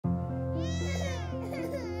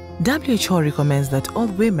WHO recommends that all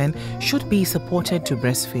women should be supported to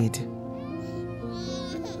breastfeed.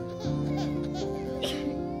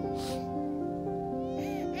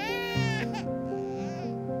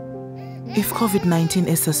 If COVID-19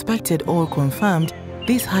 is suspected or confirmed,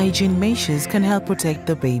 these hygiene measures can help protect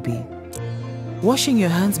the baby. Washing your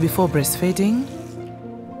hands before breastfeeding,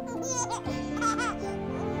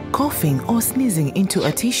 coughing or sneezing into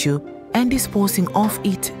a tissue and disposing of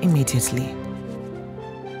it immediately.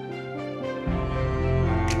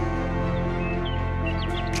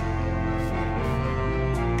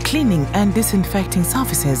 Cleaning and disinfecting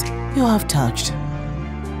surfaces you have touched.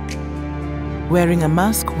 Wearing a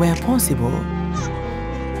mask where possible.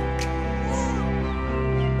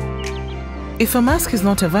 If a mask is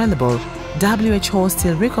not available, WHO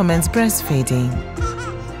still recommends breastfeeding,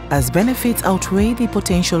 as benefits outweigh the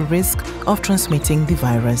potential risk of transmitting the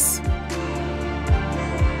virus.